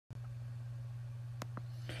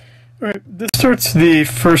All right, this starts the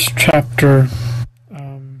first chapter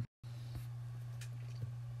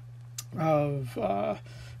of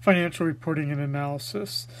financial reporting and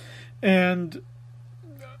analysis, and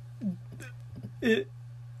it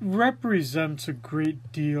represents a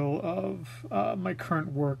great deal of my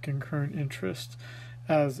current work and current interest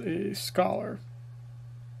as a scholar.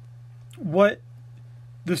 What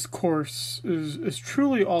this course is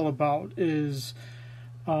truly all about is,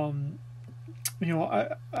 I'm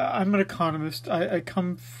an economist. I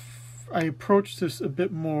approach this a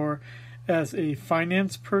bit more as a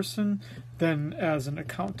finance person than as an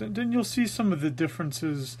accountant, and you'll see some of the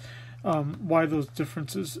differences, why that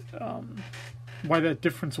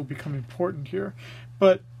difference will become important here.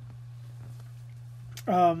 But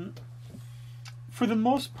for the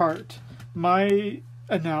most part, my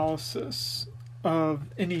analysis of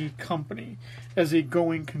any company as a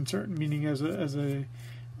going concern, meaning as a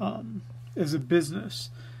business,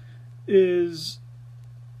 is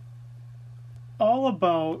all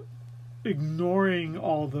about ignoring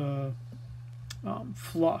all the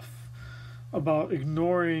fluff, about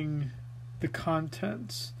ignoring the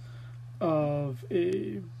contents of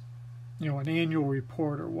an annual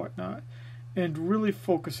report or whatnot, and really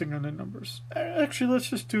focusing on the numbers. Actually, let's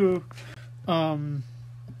just do an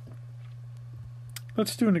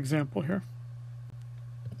example here.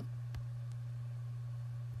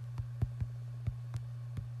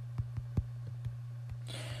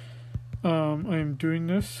 I am doing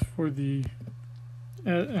this for the.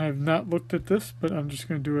 I've not looked at this, but I'm just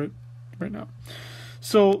going to do it right now.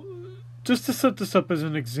 So, just to set this up as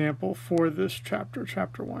an example for this chapter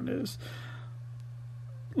 1 is,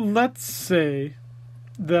 let's say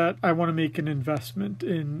that I want to make an investment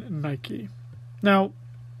in Nike. Now,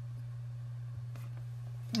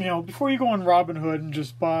 before you go on Robinhood and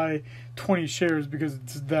just buy 20 shares because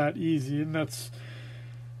it's that easy, and that's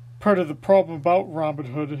part of the problem about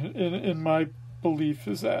Robinhood, in my belief,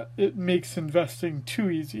 is that it makes investing too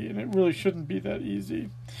easy, and it really shouldn't be that easy.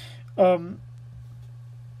 You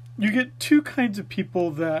get two kinds of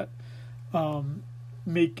people that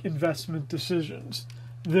make investment decisions.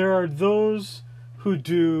 There are those who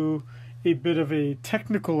do a bit of a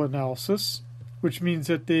technical analysis, which means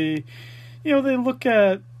that they look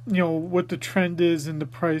at what the trend is in the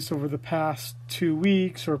price over the past 2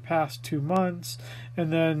 weeks or past 2 months,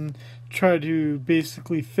 and then try to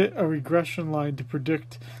basically fit a regression line to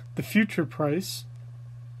predict the future price,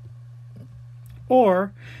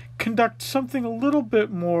 or conduct something a little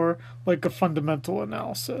bit more like a fundamental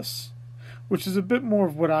analysis, which is a bit more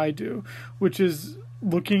of what I do, which is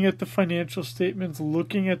looking at the financial statements,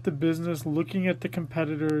 looking at the business, looking at the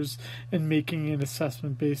competitors, and making an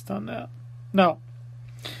assessment based on that. Now,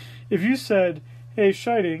 if you said, hey,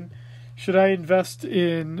 Scheiding, should I invest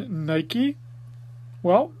in Nike?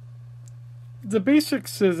 Well, the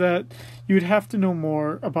basics is that you'd have to know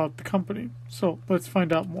more about the company. So let's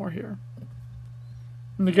find out more here.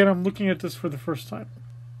 And again, I'm looking at this for the first time.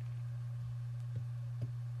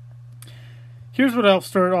 Here's what I'll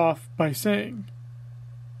start off by saying.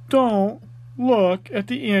 Don't look at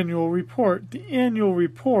the annual report. The annual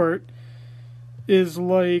report is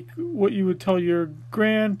like what you would tell your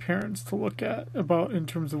grandparents to look at about in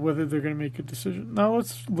terms of whether they're going to make a decision. Now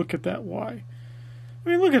let's look at that why. I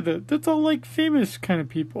mean, look at that. That's all like famous kind of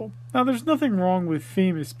people. Now there's nothing wrong with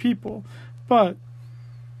famous people, but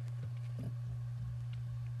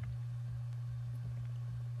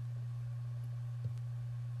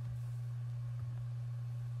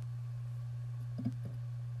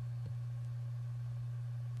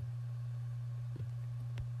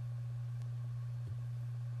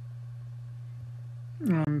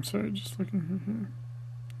I'm sorry, just looking here.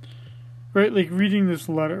 Right, like reading this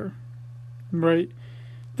letter. Right.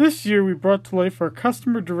 This year we brought to life our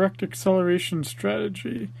customer direct acceleration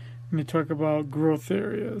strategy. And they talk about growth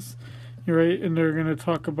areas. Right? And they're going to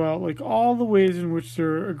talk about like all the ways in which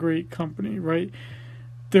they're a great company, right?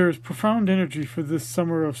 There is profound energy for this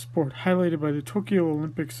summer of sport, highlighted by the Tokyo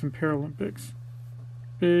Olympics and Paralympics.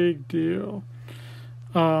 Big deal.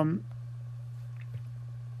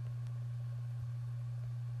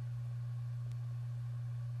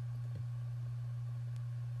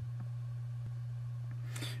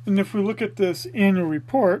 And if we look at this annual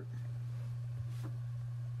report,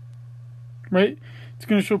 right, it's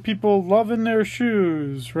going to show people loving their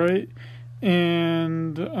shoes, right?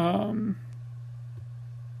 And,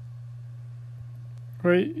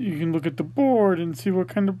 right, you can look at the board and see what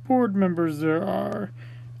kind of board members there are.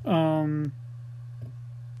 Okay,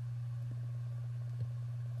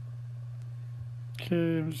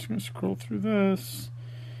 I'm just going to scroll through this.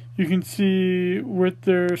 You can see what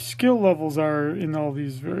their skill levels are in all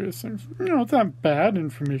these various things. It's not bad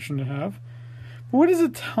information to have. But what does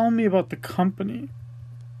it tell me about the company?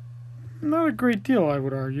 Not a great deal, I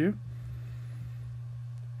would argue.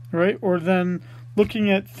 Right? Or then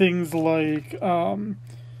looking at things like, how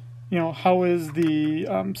is the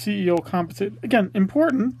CEO compensated? Again,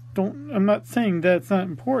 important. I'm not saying that it's not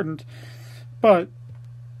important, but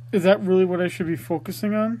is that really what I should be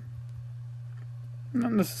focusing on?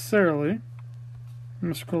 Not necessarily. I'm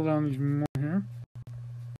going to scroll down these more here.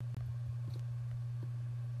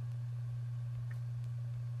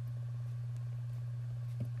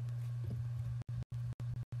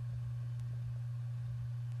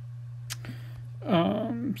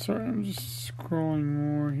 Sorry, I'm just scrolling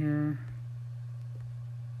more here.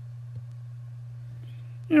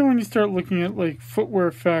 When you start looking at like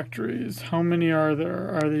footwear factories, how many are there?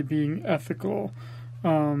 Are they being ethical?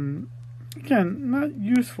 Again, not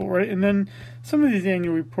useful, right? And then some of these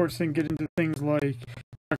annual reports then get into things like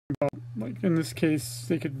talking about, like in this case,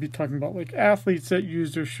 they could be talking about like athletes that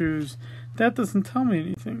use their shoes. That doesn't tell me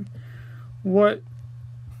anything. What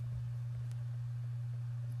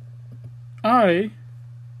I,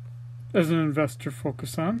 as an investor,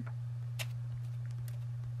 focus on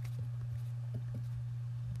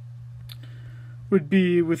would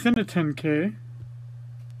be within a 10K.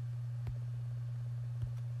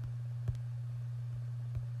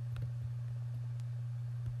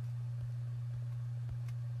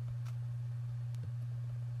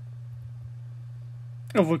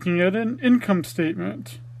 Of looking at an income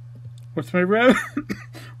statement. What's my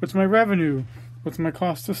what's my revenue? What's my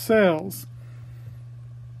cost of sales?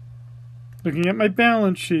 Looking at my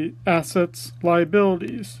balance sheet, assets,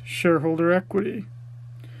 liabilities, shareholder equity.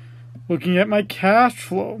 Looking at my cash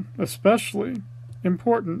flow, especially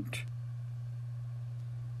important.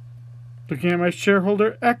 Looking at my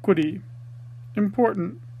shareholder equity,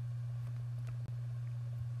 important.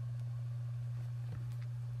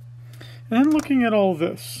 And then looking at all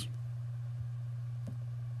this.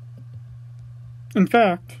 In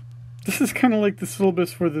fact, this is kind of like the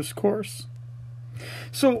syllabus for this course.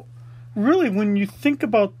 So, really, when you think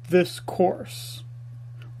about this course,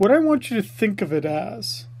 what I want you to think of it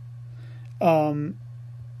as, is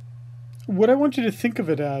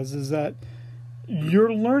that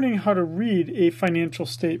you're learning how to read a financial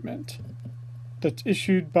statement that's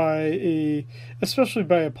issued by especially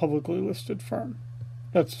by a publicly listed firm.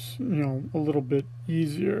 That's, a little bit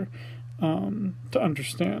easier to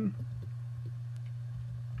understand.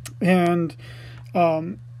 And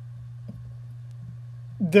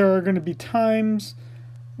there are going to be times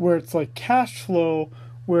where it's like cash flow,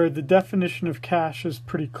 where the definition of cash is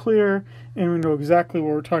pretty clear, and we know exactly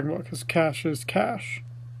what we're talking about because cash is cash.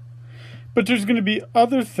 But there's going to be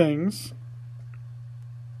other things,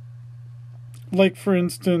 like, for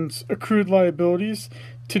instance, accrued liabilities,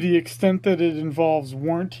 to the extent that it involves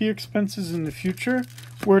warranty expenses in the future,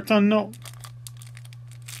 where it's unknown.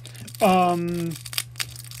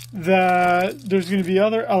 That there's going to be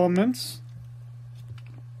other elements,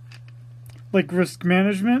 like risk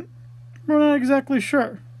management, we're not exactly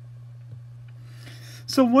sure.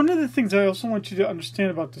 So one of the things I also want you to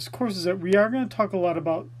understand about this course is that we are going to talk a lot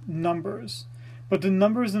about numbers, but the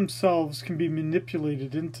numbers themselves can be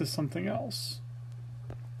manipulated into something else.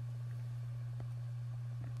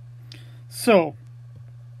 So,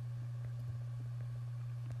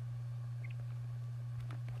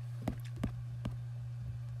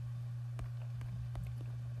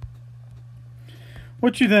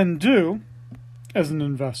 what you then do as an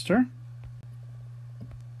investor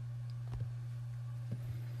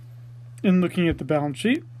in looking at the balance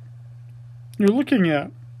sheet, you're looking at,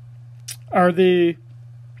 are they,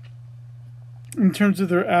 in terms of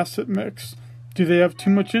their asset mix, do they have too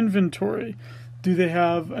much inventory? Do they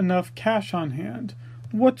have enough cash on hand?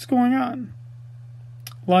 What's going on?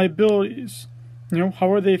 Liabilities.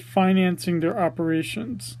 How are they financing their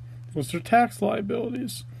operations? What's their tax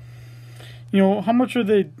liabilities? How much are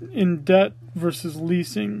they in debt versus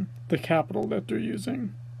leasing the capital that they're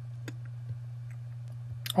using?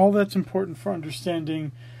 All that's important for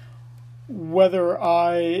understanding whether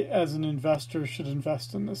I, as an investor, should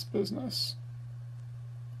invest in this business.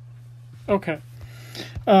 Okay.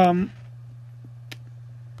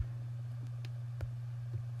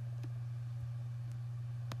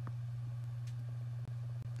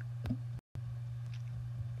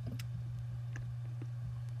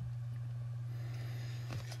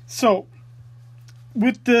 So,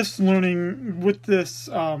 with this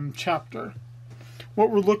chapter,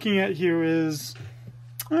 what we're looking at here is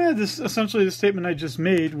this essentially the statement I just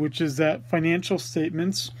made, which is that financial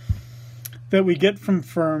statements that we get from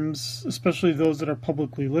firms, especially those that are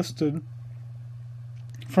publicly listed,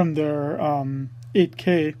 from their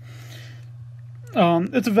 8K,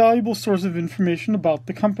 it's a valuable source of information about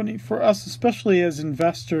the company for us, especially as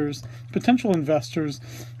investors, potential investors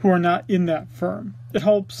who are not in that firm. It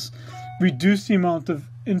helps reduce the amount of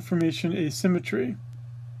information asymmetry.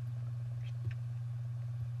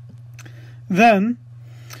 Then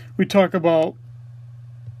we talk about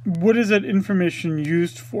what is that information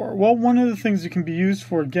used for? Well, one of the things it can be used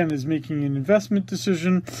for, again, is making an investment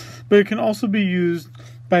decision, but it can also be used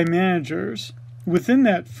by managers within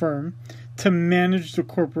that firm to manage the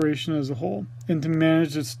corporation as a whole and to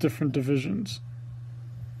manage its different divisions.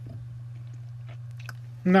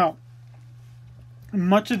 Now,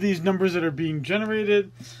 much of these numbers that are being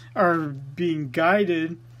generated are being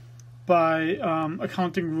guided by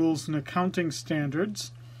accounting rules and accounting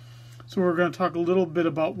standards. So we're going to talk a little bit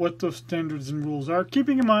about what those standards and rules are.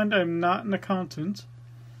 Keeping in mind, I'm not an accountant.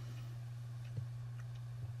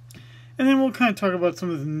 And then we'll kind of talk about some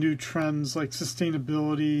of the new trends like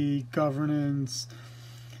sustainability, governance,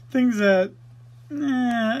 things that,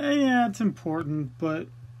 yeah, it's important, but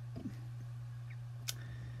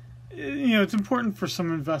it's important for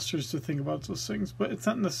some investors to think about those things, but it's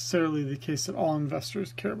not necessarily the case that all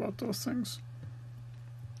investors care about those things.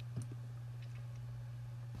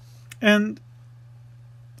 And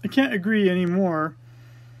I can't agree anymore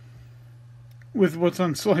with what's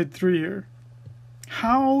on slide 3 here.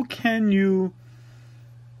 How can you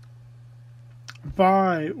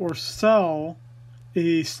buy or sell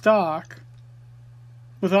a stock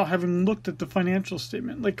without having looked at the financial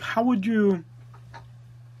statement? Like, how would you,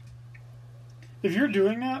 if you're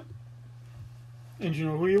doing that, and you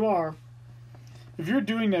know who you are, if you're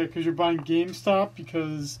doing that because you're buying GameStop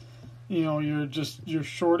because you're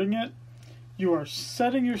shorting it, you are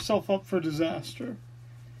setting yourself up for disaster.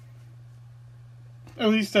 At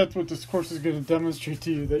least that's what this course is going to demonstrate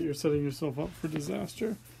to you, that you're setting yourself up for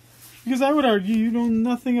disaster. Because I would argue you know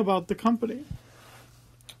nothing about the company.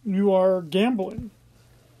 You are gambling.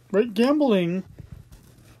 Right? Gambling,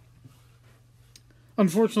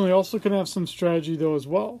 unfortunately, also can have some strategy, though, as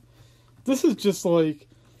well. This is just like,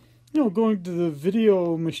 going to the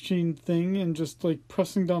video machine thing and just like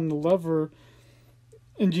pressing down the lever,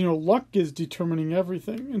 and luck is determining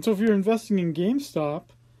everything. And so if you're investing in GameStop,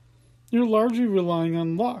 you're largely relying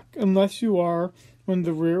on luck, unless you are one of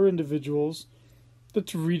the rare individuals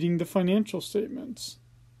that's reading the financial statements,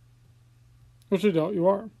 which I doubt you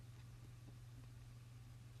are.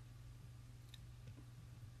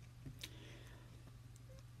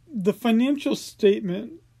 The financial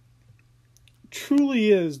statement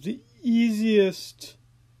truly is the easiest.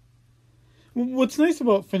 What's nice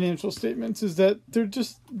about financial statements is that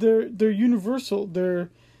they're universal. They're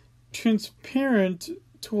transparent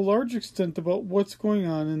to a large extent about what's going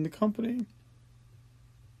on in the company.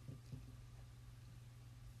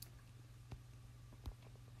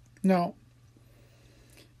 Now,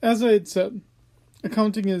 as I had said,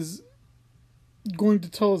 accounting is going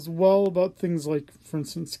to tell us well about things like, for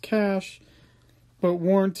instance, cash, but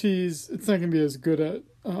warranties, it's not going to be as good at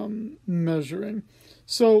measuring.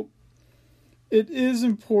 So it is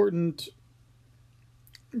important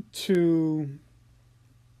to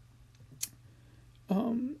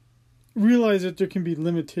realize that there can be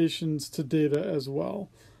limitations to data as well,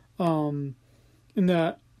 in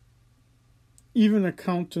that even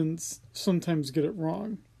accountants sometimes get it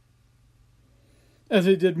wrong, as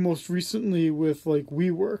they did most recently with like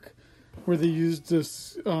WeWork, where they used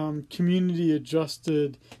this community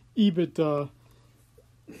adjusted EBITDA,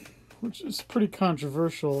 which is pretty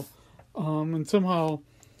controversial, and somehow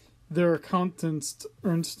their accountants,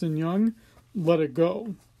 Ernst & Young, let it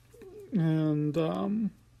go. And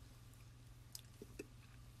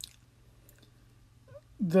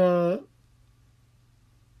the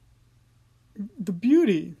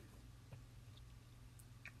beauty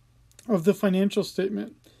of the financial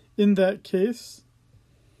statement in that case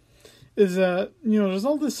is that, there's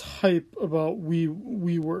all this hype about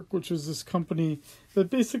WeWork, which is this company that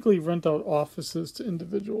basically rent out offices to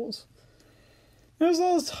individuals. There's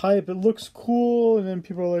all this hype. It looks cool, and then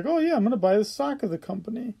people are like, oh yeah, I'm going to buy the stock of the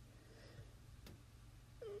company.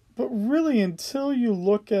 But really, until you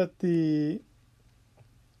look at the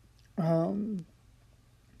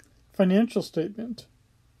financial statement,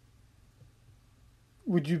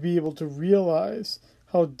 would you be able to realize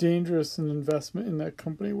how dangerous an investment in that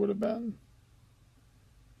company would have been?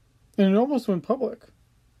 And it almost went public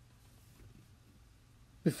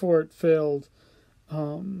before it failed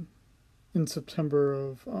in September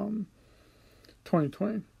of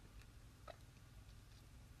 2020.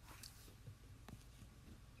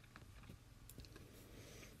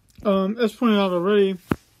 As pointed out already,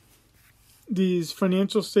 these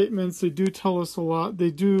financial statements, they do tell us a lot.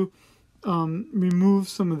 They do remove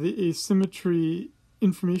some of the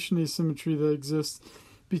information asymmetry that exists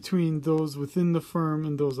between those within the firm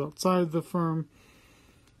and those outside the firm.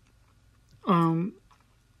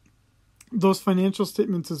 Those financial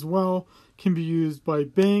statements as well can be used by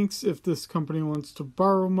banks if this company wants to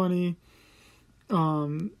borrow money.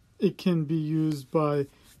 It can be used by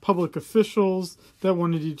public officials that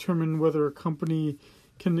want to determine whether a company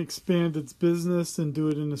can expand its business and do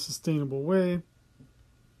it in a sustainable way.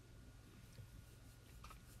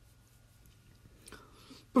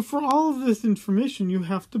 But for all of this information, you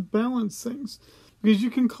have to balance things because you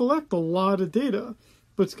can collect a lot of data,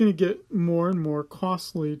 but it's going to get more and more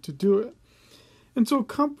costly to do it. And so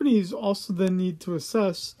companies also then need to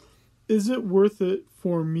assess, is it worth it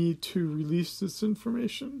for me to release this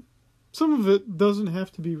information? Some of it doesn't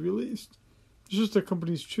have to be released. It's just that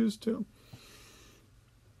companies choose to.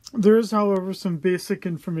 There is, however, some basic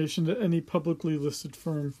information that any publicly listed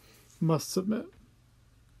firm must submit.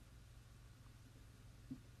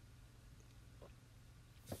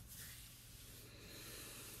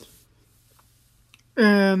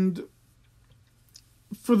 And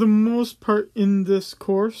for the most part in this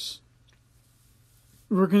course,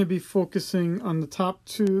 we're going to be focusing on the top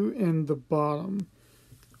two and the bottom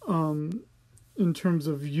in terms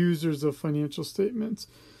of users of financial statements.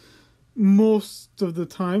 Most of the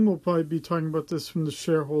time, we'll probably be talking about this from the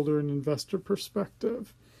shareholder and investor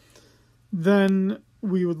perspective. Then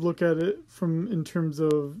we would look at it in terms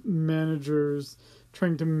of managers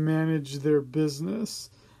trying to manage their business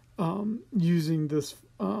using this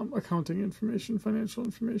accounting information, financial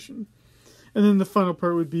information. And then the final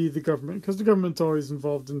part would be the government, because the government's always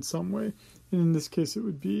involved in some way. And in this case, it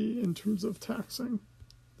would be in terms of taxing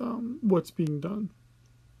what's being done.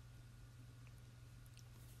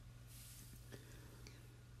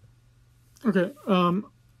 Okay, I'm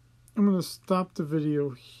going to stop the video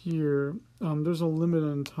here. There's a limit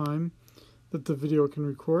on time that the video can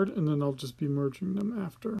record, and then I'll just be merging them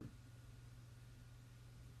after.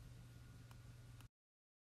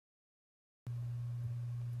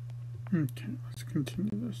 Okay, let's continue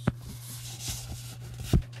this.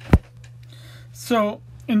 So,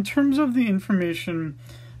 in terms of the information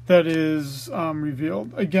that is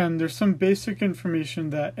revealed, again, there's some basic information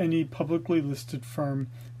that any publicly listed firm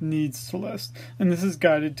needs to list. And this is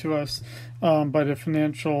guided to us by the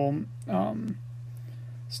Financial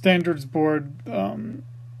Standards Board,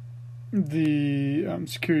 the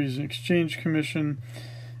Securities and Exchange Commission.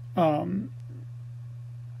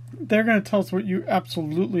 They're going to tell us what you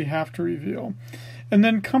absolutely have to reveal. And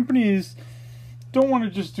then companies don't want to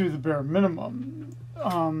just do the bare minimum.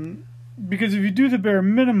 Because if you do the bare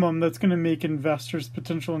minimum, that's going to make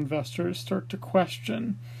potential investors, start to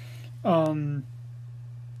question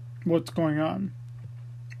what's going on.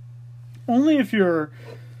 Only if you're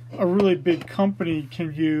a really big company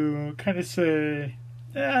can you kind of say,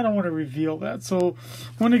 I don't want to reveal that. So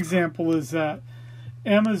one example is that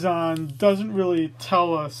Amazon doesn't really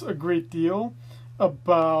tell us a great deal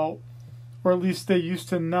about, or at least they used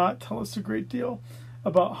to not tell us a great deal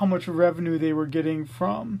about how much revenue they were getting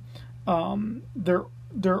from their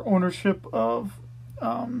ownership of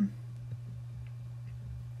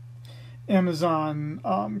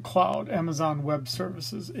Amazon Cloud, Amazon Web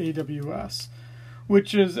Services, AWS,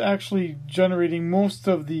 which is actually generating most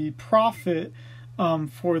of the profit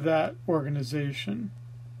for that organization.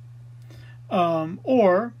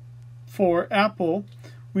 Or for Apple,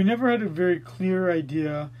 we never had a very clear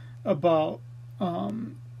idea about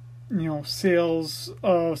sales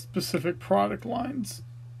of specific product lines.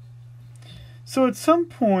 So at some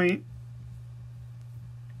point,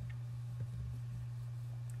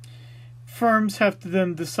 firms have to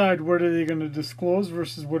then decide what are they going to disclose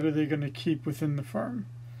versus what are they going to keep within the firm,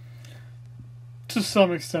 to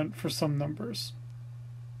some extent for some numbers.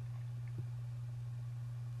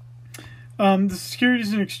 The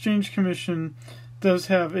Securities and Exchange Commission does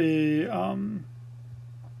have a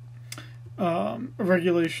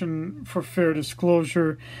regulation for fair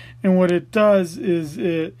disclosure, and what it does is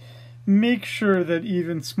it makes sure that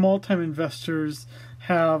even small-time investors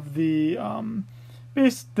have the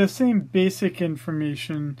same basic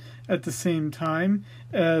information at the same time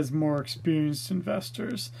as more experienced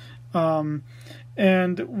investors. And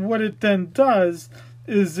what it then does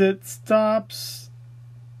is it stops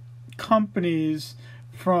companies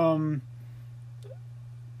from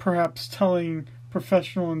perhaps telling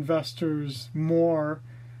professional investors more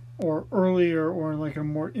or earlier or in like a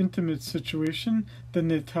more intimate situation than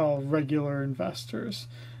they tell regular investors.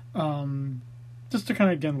 Just to kind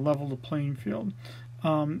of, again, level the playing field.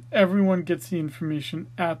 Everyone gets the information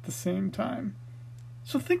at the same time.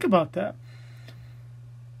 So think about that.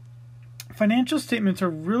 Financial statements are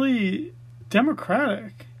really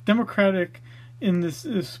democratic. Democratic in this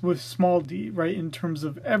is with small d, right? In terms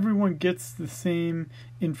of everyone gets the same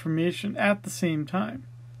information at the same time.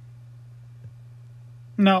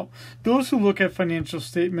 Now, those who look at financial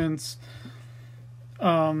statements,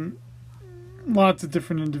 lots of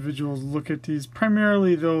different individuals look at these.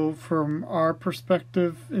 Primarily, though, from our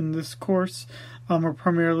perspective in this course, we're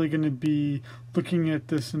primarily going to be looking at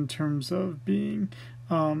this in terms of being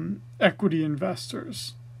equity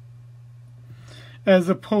investors. As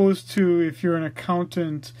opposed to if you're an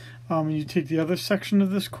accountant and you take the other section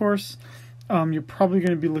of this course, you're probably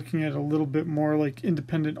going to be looking at a little bit more like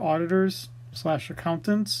independent auditors /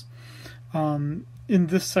 accountants. In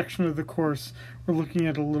this section of the course, we're looking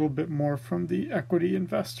at a little bit more from the equity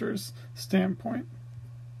investors' standpoint.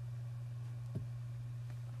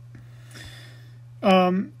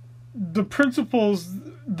 The principles,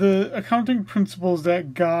 the accounting principles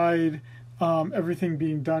that guide everything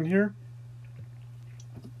being done here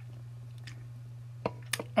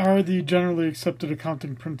are the generally accepted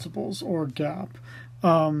accounting principles, or GAAP.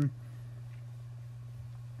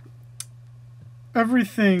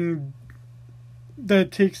 Everything that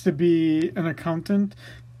it takes to be an accountant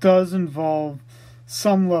does involve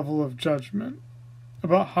some level of judgment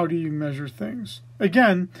about how do you measure things.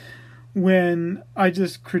 Again, when I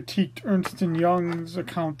just critiqued Ernst & Young's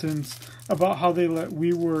accountants about how they let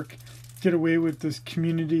WeWork get away with this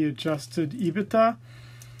community-adjusted EBITDA,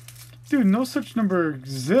 dude, no such number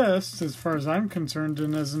exists as far as I'm concerned,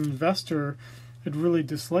 and as an investor, I'd really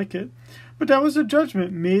dislike it. But that was a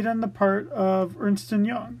judgment made on the part of Ernst &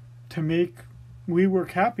 Young to make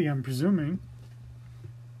WeWork happy, I'm presuming.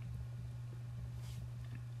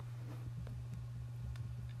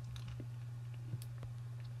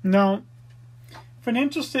 Now,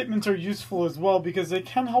 financial statements are useful as well because they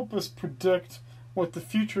can help us predict what the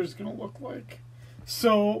future is going to look like.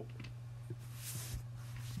 So,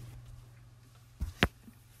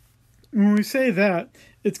 when we say that,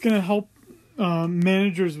 it's going to help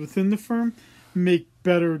managers within the firm make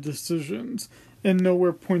better decisions and know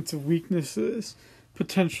where points of weaknesses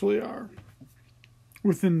potentially are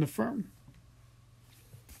within the firm.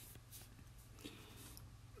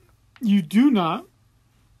 You do not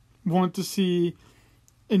want to see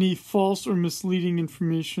any false or misleading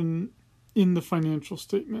information in the financial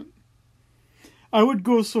statement. I would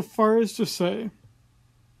go so far as to say,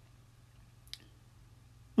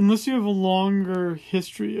 unless you have a longer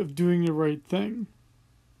history of doing the right thing,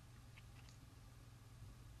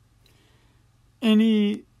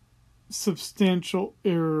 any substantial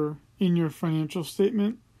error in your financial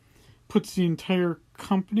statement puts the entire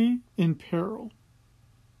company in peril.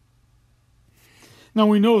 Now,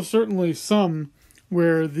 we know certainly some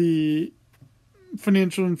where the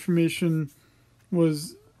financial information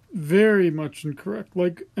was very much incorrect,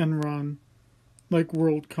 like Enron, like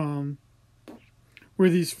WorldCom, where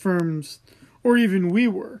these firms, or even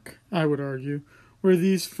WeWork, I would argue, where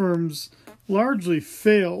these firms largely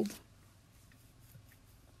failed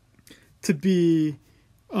to be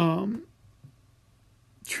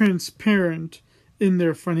transparent in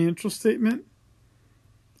their financial statement,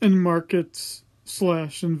 and markets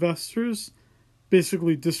 / investors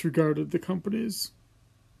basically disregarded the companies.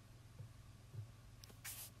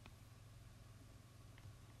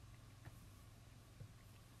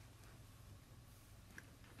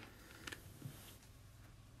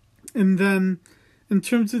 And then, in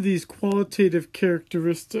terms of these qualitative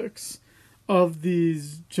characteristics of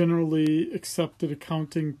these generally accepted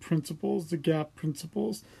accounting principles, the GAAP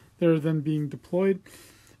principles that are then being deployed,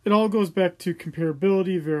 it all goes back to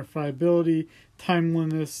comparability, verifiability,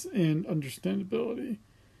 timeliness, and understandability.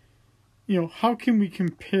 You know, how can we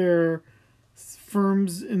compare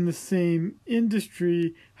firms in the same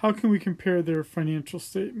industry? How can we compare their financial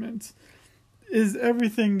statements? Is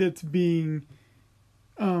everything that's being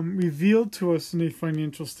revealed to us in a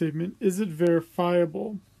financial statement, is it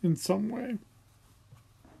verifiable in some way?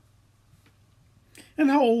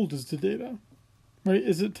 And how old is the data? Right?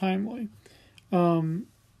 Is it timely? And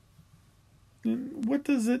what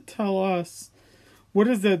does it tell us? What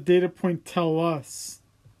does that data point tell us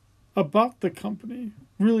about the company,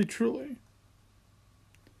 really, truly?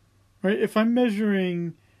 Right? If I'm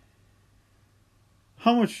measuring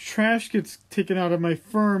how much trash gets taken out of my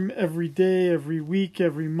firm every day, every week,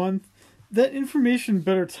 every month, that information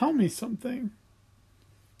better tell me something.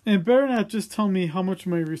 And it better not just tell me how much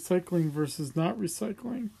am I recycling versus not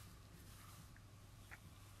recycling.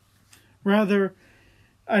 Rather,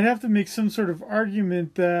 I'd have to make some sort of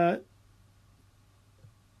argument that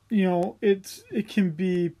it can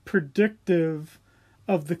be predictive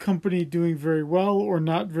of the company doing very well or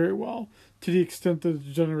not very well, to the extent that it's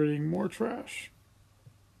generating more trash.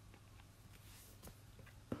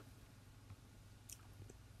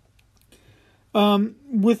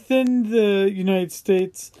 Within the United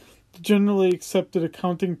States, the generally accepted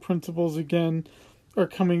accounting principles, again, are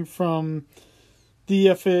coming from the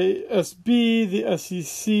FASB, the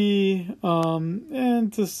SEC,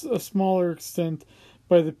 and to a smaller extent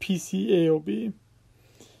by the PCAOB.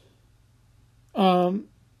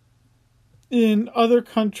 In other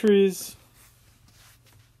countries,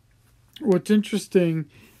 what's interesting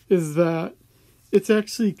is that it's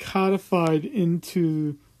actually codified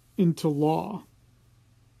into law.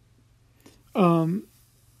 And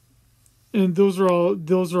those are all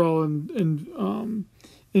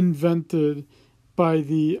invented by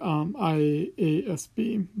the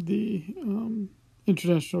IASB, the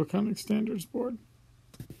International Accounting Standards Board.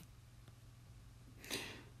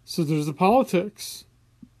 So there's a politics.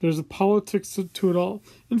 There's a politics to it all.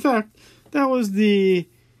 In fact, that was the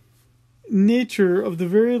nature of the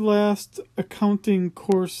very last accounting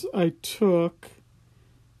course I took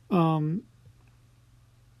at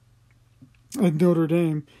Notre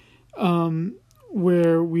Dame,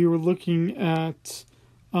 where we were looking at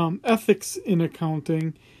ethics in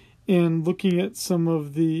accounting and looking at some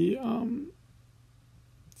of the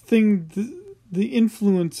the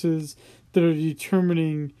influences that are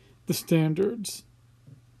determining the standards.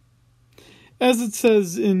 As it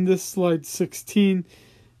says in this slide 16,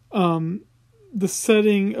 the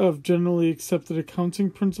setting of generally accepted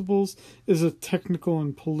accounting principles is a technical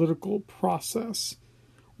and political process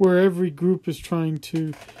where every group is trying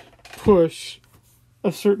to push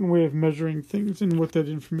a certain way of measuring things and what that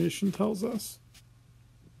information tells us.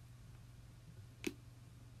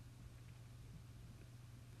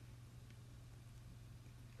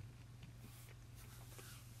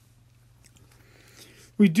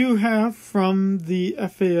 We do have from the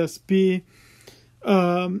FASB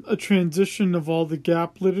a transition of all the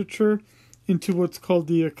GAAP literature into what's called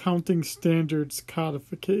the Accounting Standards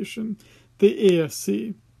Codification, the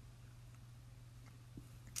ASC.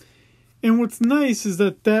 And what's nice is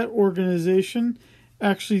that organization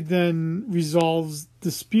actually then resolves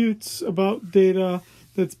disputes about data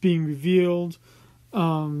that's being revealed.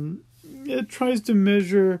 It tries to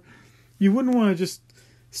measure. You wouldn't want to just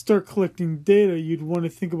start collecting data. You'd want to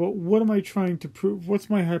think about, what am I trying to prove? What's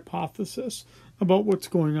my hypothesis about what's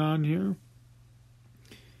going on here?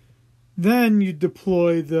 Then you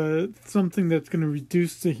deploy something that's going to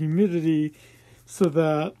reduce the humidity so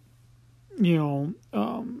that, you're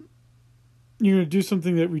going to do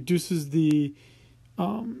something that reduces the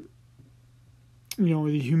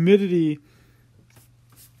humidity.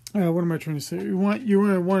 What am I trying to say? You want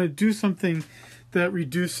to do something that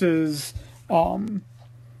reduces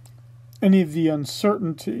any of the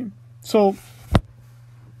uncertainty. So,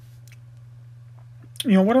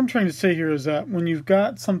 what I'm trying to say here is that when you've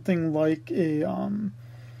got something like a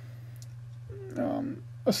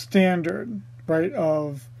standard, right,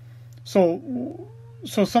 so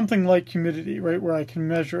something like humidity, right, where I can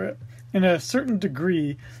measure it, and at a certain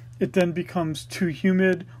degree, it then becomes too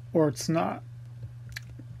humid or it's not.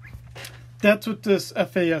 That's what this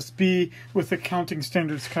FASB with Accounting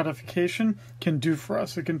Standards Codification can do for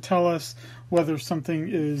us. It can tell us whether something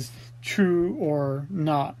is true or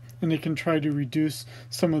not, and it can try to reduce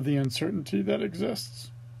some of the uncertainty that exists.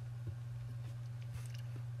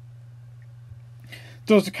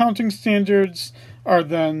 Those accounting standards are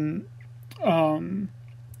then,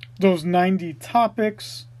 those 90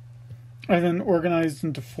 topics are then organized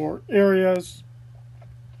into 4 areas.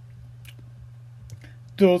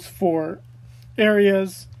 Those 4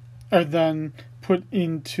 areas are then put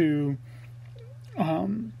into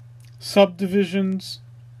subdivisions.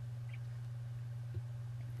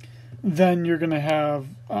 Then you're going to have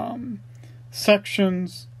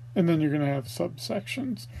sections, and then you're going to have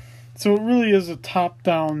subsections. So it really is a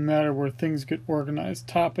top-down matter where things get organized: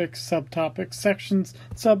 topics, subtopics, sections,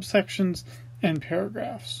 subsections, and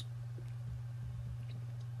paragraphs.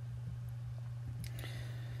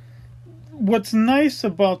 What's nice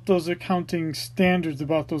about those accounting standards,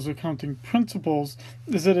 about those accounting principles,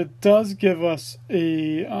 is that it does give us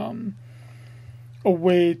a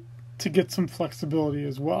way to get some flexibility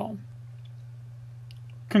as well,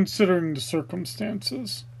 considering the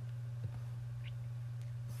circumstances.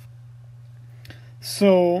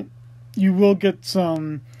 So you will get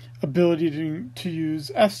some ability to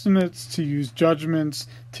use estimates, to use judgments,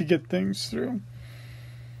 to get things through.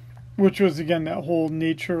 Which was, again, that whole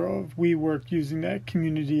nature of WeWork using that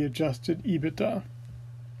community-adjusted EBITDA.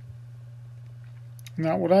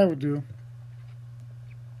 Not what I would do.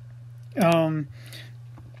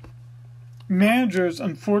 Managers,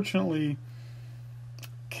 unfortunately,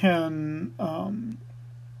 can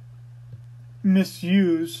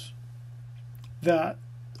misuse that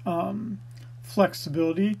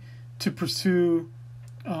flexibility to pursue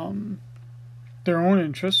their own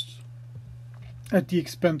interests at the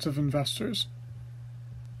expense of investors.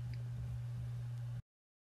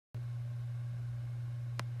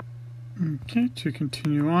 Okay, to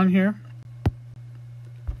continue on here.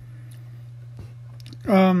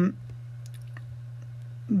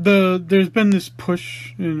 There's been this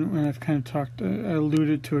push, and I've kind of I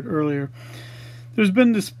alluded to it earlier. There's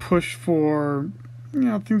been this push for,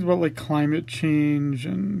 things about like climate change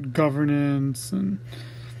and governance and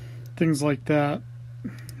things like that.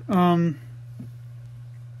 As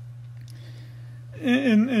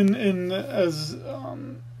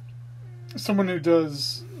someone who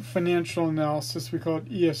does financial analysis, we call it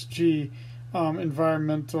ESG,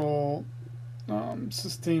 environmental,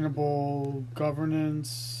 sustainable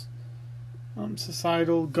governance,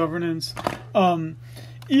 societal governance.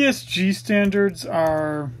 ESG standards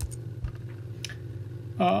are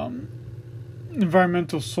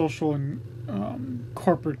environmental, social, and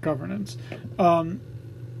corporate governance. How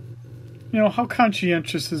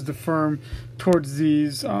conscientious is the firm towards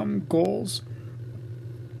these goals?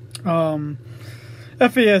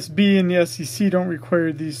 FASB and the SEC don't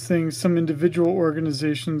require these things. Some individual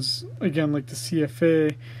organizations, again, like the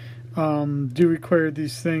CFA, do require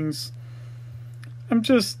these things. I'm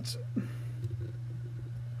just,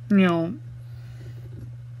 coming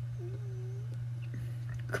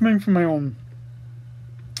from my own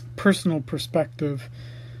personal perspective,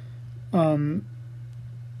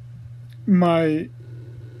 my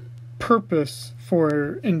purpose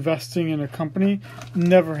for investing in a company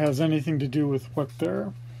never has anything to do with what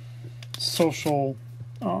their social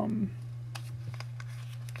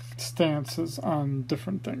stance is on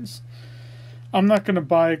different things. I'm not going to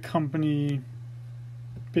buy a company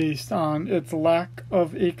based on its lack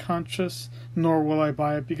of a conscience, nor will I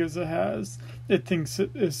buy it because it thinks it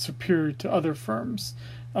is superior to other firms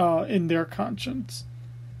in their conscience.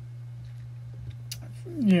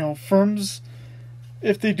 Firms,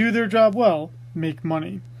 if they do their job well, make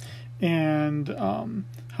money, and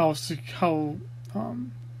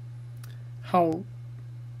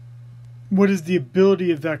what is the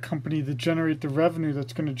ability of that company to generate the revenue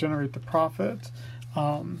that's going to generate the profit?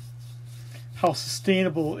 How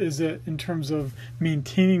sustainable is it in terms of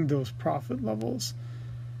maintaining those profit levels?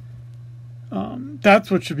 That's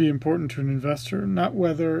what should be important to an investor, not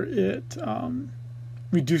whether it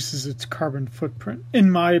reduces its carbon footprint, in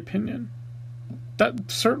my opinion.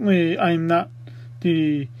 That certainly, I'm not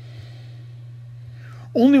the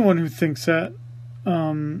only one who thinks that,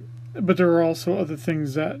 but there are also other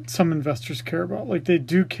things that some investors care about. Like, they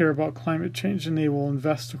do care about climate change and they will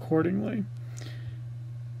invest accordingly.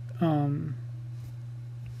 But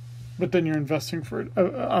then you're investing for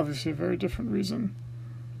obviously a very different reason.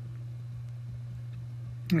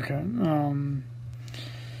 Okay.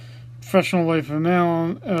 Professional life of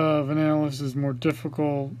an analyst is more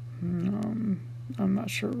difficult. I'm not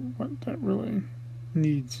sure what that really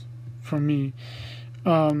needs from me.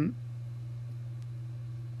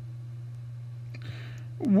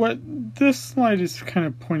 What this slide is kind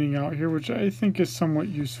of pointing out here, which I think is somewhat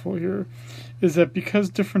useful here, is that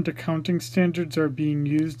because different accounting standards are being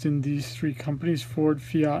used in these three companies, Ford,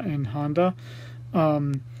 Fiat, and Honda,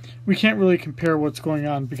 we can't really compare what's going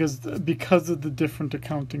on because of the different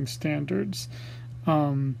accounting standards.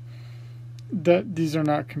 That these are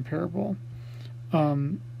not comparable,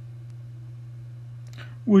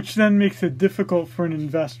 which then makes it difficult for an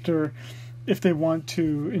investor if they want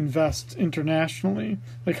to invest internationally.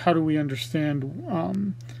 Like, how do we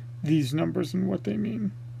understand these numbers and what they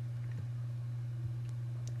mean?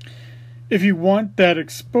 If you want that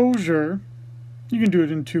exposure, you can do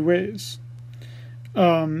it in two ways.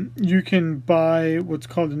 You can buy what's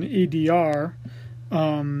called an ADR,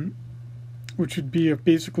 which would be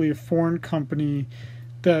basically a foreign company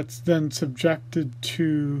that's then subjected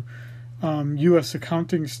to U.S.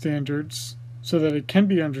 accounting standards so that it can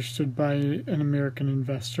be understood by an American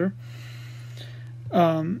investor.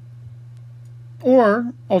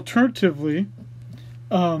 Or, alternatively,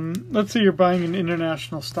 let's say you're buying an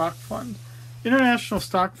international stock fund. International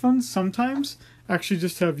stock funds sometimes actually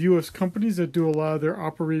just have U.S. companies that do a lot of their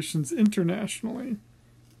operations internationally.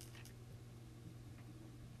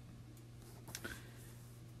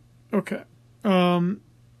 Okay. I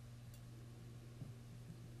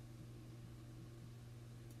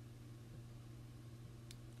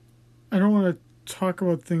don't want to talk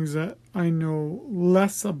about things that I know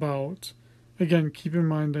less about. Again, keep in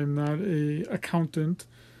mind I'm not an accountant,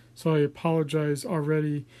 so I apologize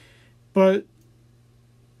already. But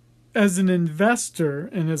as an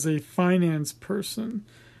investor and as a finance person,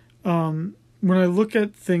 when I look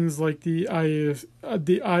at things like the IASB,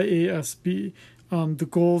 the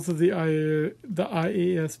goals of the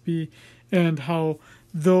IASB, and how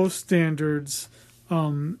those standards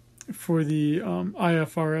for the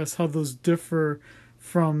IFRS, how those differ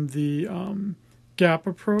from the GAAP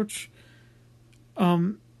approach,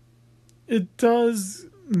 it does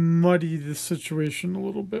muddy the situation a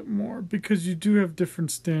little bit more because you do have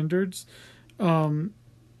different standards.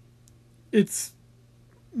 It's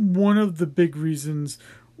one of the big reasons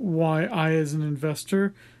why I, as an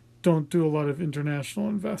investor, don't do a lot of international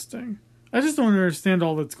investing. I just don't understand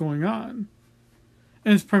all that's going on.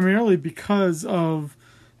 And it's primarily because of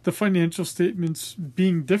the financial statements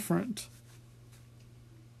being different.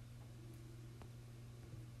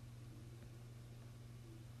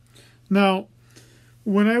 Now,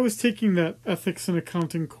 when I was taking that ethics and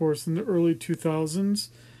accounting course in the early 2000s,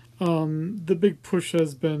 the big push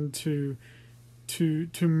has been to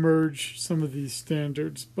merge some of these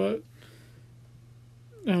standards, but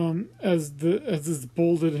as is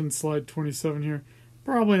bolded in slide 27 here,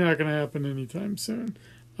 probably not going to happen anytime soon,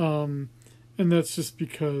 and that's just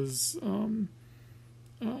because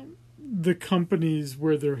the companies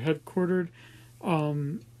where they're headquartered,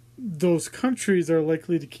 those countries are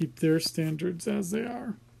likely to keep their standards as they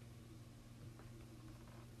are.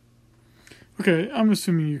 Okay, I'm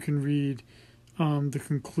assuming you can read the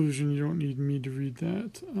conclusion. You don't need me to read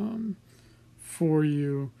that for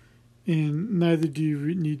you, and neither do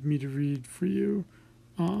you need me to read for you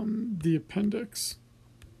the appendix.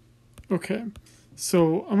 Okay,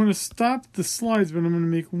 so I'm going to stop the slides, but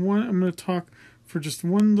I'm going to talk for just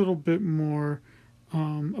one little bit more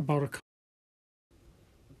about a.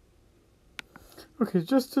 Okay,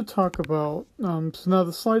 just to talk about, so now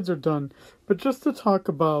the slides are done, but just to talk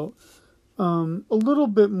about a little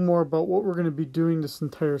bit more about what we're going to be doing this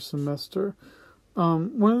entire semester.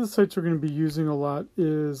 One of the sites we're going to be using a lot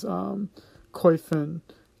is Koyfin,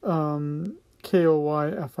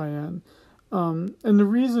 Koyfin. And the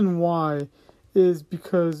reason why is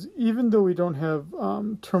because even though we don't have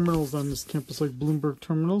terminals on this campus like Bloomberg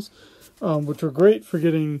terminals, which are great for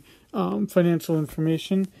getting financial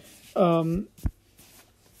information,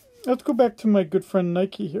 let's go back to my good friend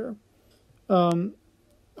Nike here.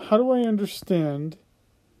 How do I understand,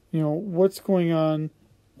 what's going on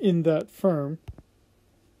in that firm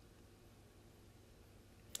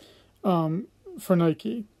for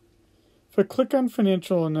Nike? If I click on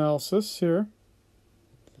financial analysis here,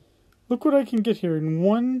 look what I can get here in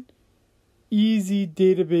one easy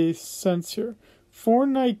database sense here. For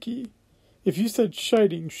Nike, if you said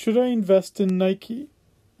Scheiding, should I invest in Nike?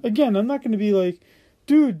 Again, I'm not going to be like,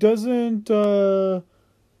 dude, doesn't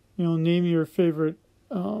name your favorite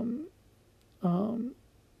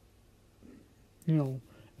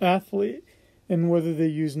athlete and whether they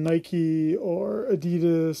use Nike or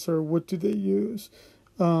Adidas or what do they use.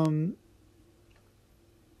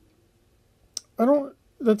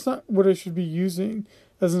 That's not what I should be using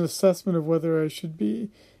as an assessment of whether I should be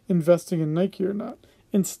investing in Nike or not.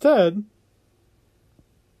 Instead,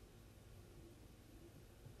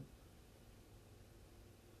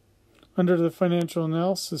 under the financial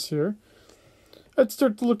analysis here, I'd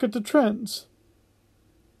start to look at the trends.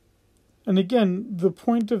 And again, the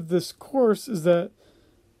point of this course is that,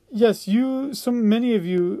 yes, many of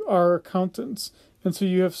you are accountants, and so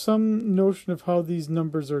you have some notion of how these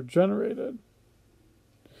numbers are generated.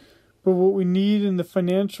 But what we need in the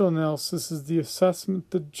financial analysis is the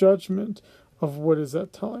assessment, the judgment of what is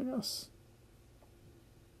that telling us.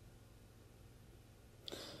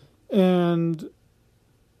 And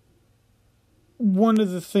one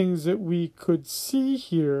of the things that we could see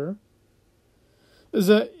here is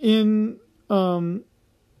that in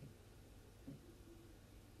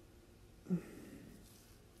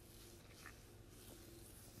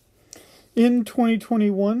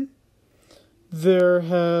 2021, there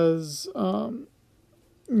has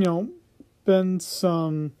been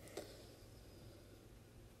some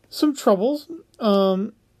troubles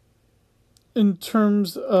in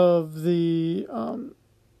terms of the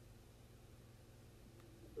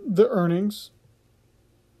earnings.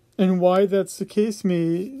 And why that's the case, there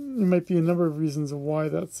might be a number of reasons of why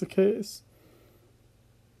that's the case.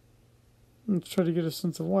 Let's try to get a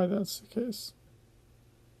sense of why that's the case.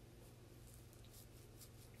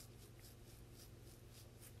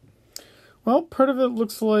 Well, part of it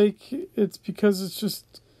looks like it's because it's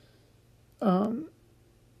just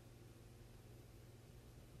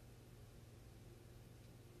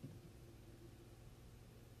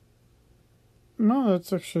No,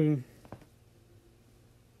 that's actually...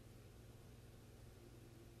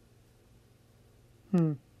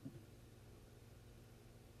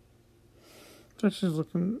 It's actually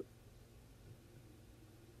looking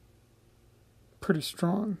pretty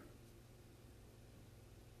strong.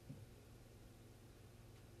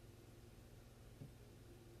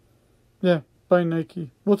 Yeah, by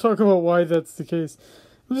Nike. We'll talk about why that's the case.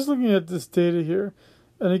 I'm just looking at this data here.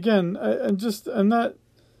 And again, I'm not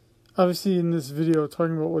obviously in this video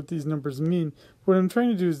talking about what these numbers mean. What I'm trying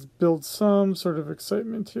to do is build some sort of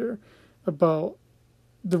excitement here about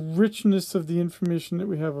the richness of the information that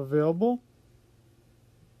we have available,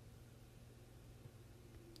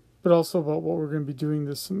 but also about what we're going to be doing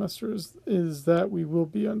this semester is that we will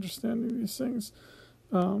be understanding these things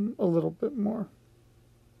a little bit more.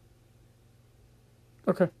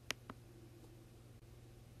 Okay.